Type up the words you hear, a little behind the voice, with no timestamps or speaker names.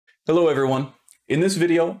Hello everyone. In this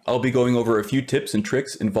video, I'll be going over a few tips and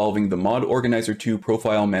tricks involving the MO2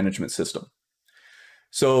 Profile Management system.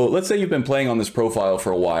 So let's say you've been playing on this profile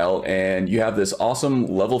for a while and you have this awesome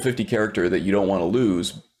level 50 character that you don't want to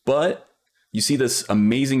lose, but you see this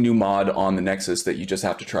amazing new mod on the Nexus that you just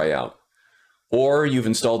have to try out. Or you've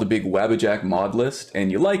installed a big Wabbajack mod list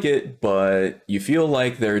and you like it, but you feel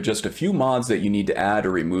like there are just a few mods that you need to add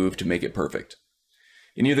or remove to make it perfect.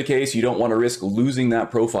 In either case, you don't want to risk losing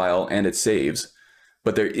that profile and its saves,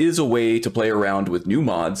 but there is a way to play around with new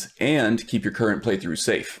mods and keep your current playthrough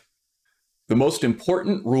safe. The most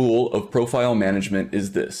important rule of profile management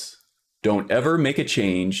is this: don't ever make a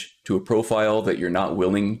change to a profile that you're not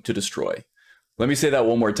willing to destroy. Let me say that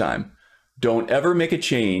one more time. Don't ever make a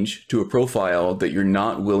change to a profile that you're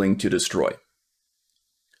not willing to destroy.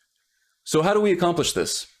 So how do we accomplish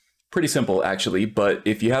this? Pretty simple, actually, but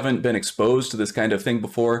if you haven't been exposed to this kind of thing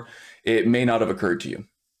before, it may not have occurred to you.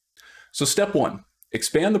 So step one,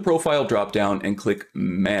 expand the profile dropdown and click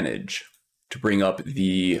Manage to bring up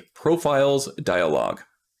the Profiles dialog.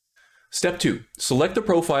 Step two, select the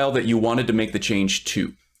profile that you wanted to make the change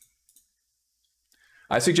to.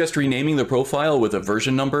 I suggest renaming the profile with a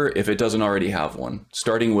version number if it doesn't already have one,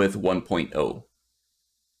 starting with 1.0.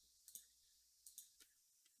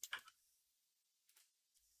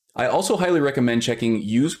 I also highly recommend checking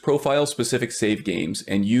Use Profile-Specific Save Games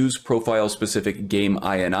and Use Profile-Specific Game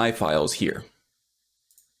INI files here.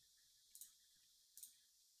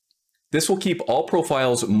 This will keep all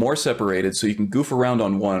profiles more separated so you can goof around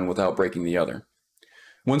on one without breaking the other.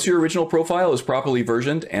 Once your original profile is properly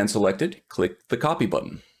versioned and selected, click the Copy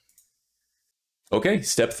button. Okay,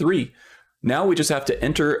 step three. Now we just have to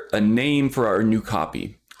enter a name for our new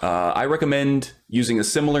copy. I recommend using a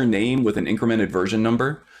similar name with an incremented version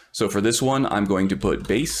number. So for this one, I'm going to put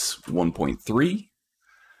base 1.3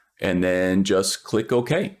 and then just click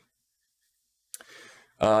OK.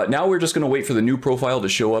 Now we're just going to wait for the new profile to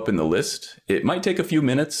show up in the list. It might take a few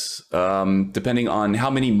minutes, depending on how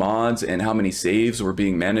many mods and how many saves were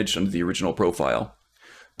being managed under the original profile.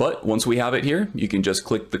 But once we have it here, you can just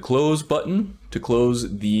click the Close button to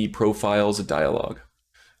close the Profiles dialog.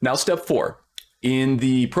 Now step four. In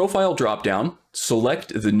the Profile dropdown,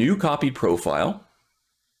 select the new copied profile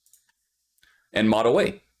and mod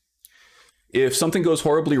away. If something goes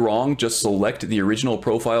horribly wrong, just select the original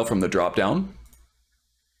profile from the dropdown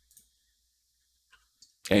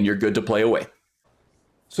and you're good to play away.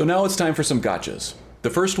 So now it's time for some gotchas. The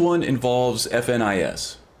first one involves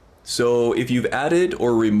FNIS. So if you've added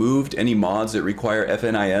or removed any mods that require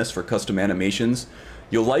FNIS for custom animations,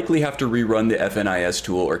 you'll likely have to rerun the FNIS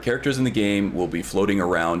tool, or characters in the game will be floating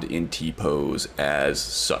around in T-pose as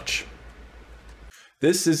such.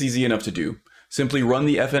 This is easy enough to do. Simply run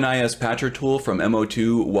the FNIS patcher tool from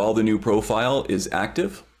MO2 while the new profile is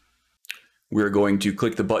active. We're going to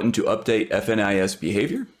click the button to update FNIS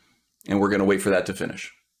behavior, and we're going to wait for that to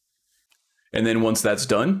finish. And then once that's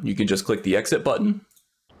done, you can just click the exit button,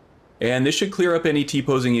 and this should clear up any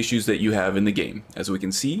T-posing issues that you have in the game. As we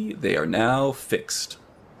can see, they are now fixed.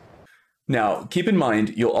 Now, keep in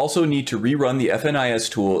mind, you'll also need to rerun the FNIS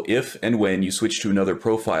tool if and when you switch to another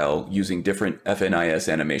profile using different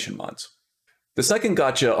FNIS animation mods. The second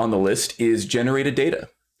gotcha on the list is generated data.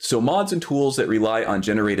 So mods and tools that rely on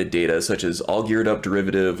generated data, such as All Geared Up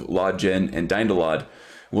Derivative, LodGen, and Dynalod,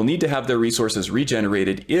 will need to have their resources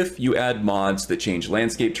regenerated if you add mods that change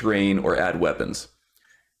landscape terrain or add weapons.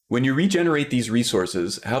 When you regenerate these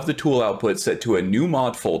resources, have the tool output set to a new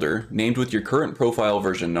mod folder named with your current profile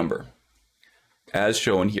version number, as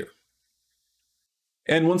shown here.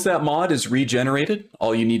 And once that mod is regenerated,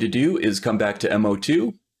 all you need to do is come back to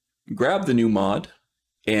MO2, grab the new mod,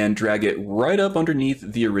 and drag it right up underneath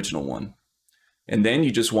the original one. And then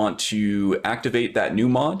you just want to activate that new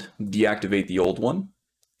mod, deactivate the old one,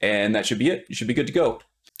 and that should be it. You should be good to go.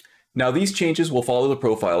 Now these changes will follow the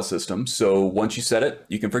profile system, so once you set it,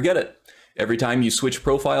 you can forget it. Every time you switch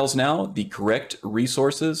profiles now, the correct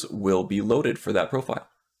resources will be loaded for that profile.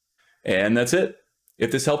 And that's it.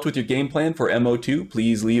 If this helped with your game plan for MO2,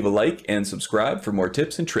 please leave a like and subscribe for more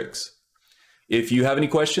tips and tricks. If you have any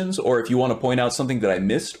questions, or if you want to point out something that I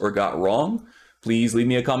missed or got wrong, please leave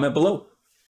me a comment below.